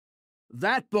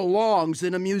That belongs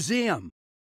in a museum.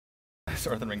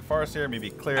 Earthen Ring Forest here, maybe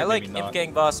clear, I like maybe not. Imp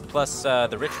Gang Boss plus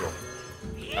the Ritual.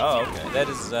 Oh, okay. That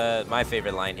is my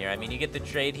favorite line here. I mean, you get the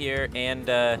trade here, and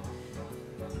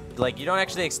like you don't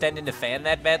actually extend into fan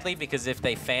that badly, because if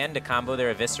they fan to combo their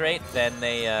Eviscerate, then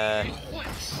they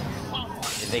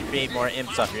create more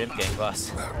imps off your Imp Gang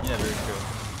Boss. Yeah, very true.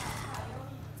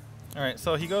 All right,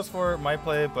 so he goes for my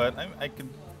play, but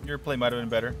your play might have been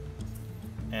better.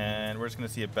 And we're just gonna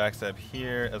see a backstab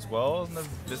here as well as an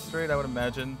Eviscerate, I would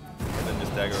imagine, and then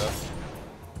just dagger up.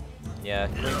 Yeah,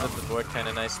 cleans up the board kind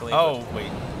of nicely. Oh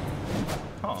wait.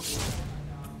 Huh.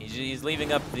 He's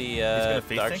leaving up the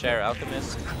Darkshire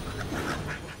Alchemist.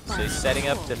 So he's setting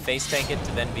up to face tank it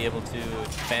to then be able to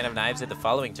Fan of Knives at the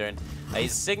following turn.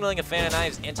 He's signaling a Fan of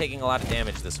Knives and taking a lot of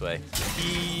damage this way.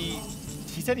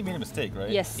 He said he made a mistake, right?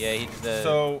 Yes. Yeah.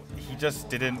 So he just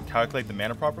didn't calculate the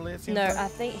mana properly, it seems No, like? I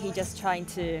think he's just trying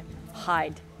to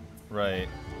hide. Right.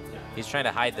 He's trying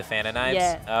to hide the Fan of Knives?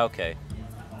 Yeah. Okay.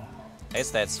 I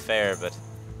guess that's fair, but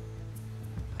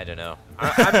I don't know.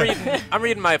 I'm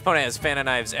reading my opponent as Fan of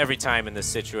Knives every time in this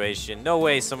situation. No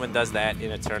way someone does that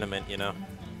in a tournament, you know?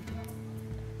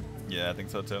 Yeah, I think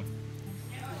so too.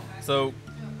 So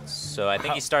I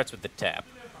think he starts with the tap.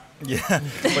 yeah,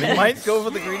 but he might go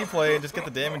for the greedy play and just get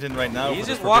the damage in right now. He's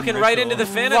just walking right into the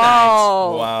Fan of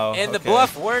Knives. Wow. And the okay.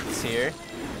 bluff works here.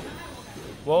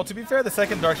 Well, to be fair, the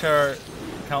second Darkshire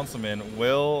Councilman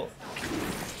will...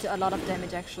 A lot of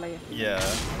damage, actually. Yeah.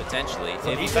 Potentially.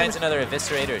 So if he finds another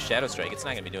Eviscerate or a Shadow Strike, it's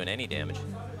not going to be doing any damage.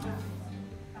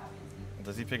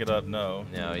 Does he pick it up? No.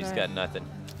 No, he's got nothing.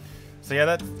 So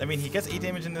yeah, I mean, he gets 8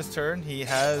 damage in this turn. He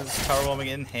has Power Whelming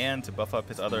in hand to buff up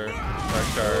his other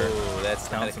Darkshire. Oh,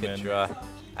 that's not a good draw.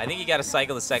 I think you got to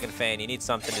cycle the second Fan. You need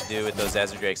something to do with those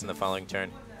Azure Drakes in the following turn.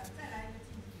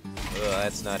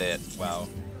 That's not it. Wow.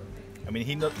 I mean,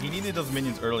 he needed those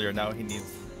minions earlier. Now he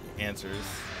needs answers.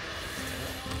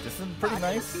 This is pretty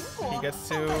nice. He gets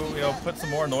to, put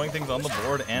some more annoying things on the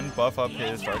board and buff up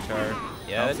his Darkshire.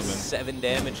 Yeah, that's 7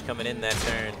 damage coming in that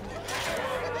turn.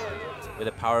 With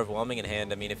a Power of Whelming in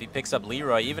hand. I mean, if he picks up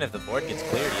Leroy, even if the board gets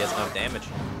cleared, he has enough damage.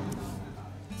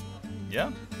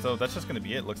 Yeah, so that's just going to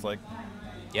be it, looks like.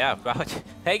 Yeah,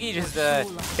 Pegy just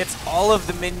hits all of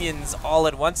the minions all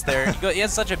at once there. He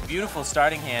has such a beautiful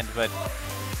starting hand, but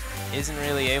isn't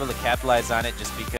really able to capitalize on it just because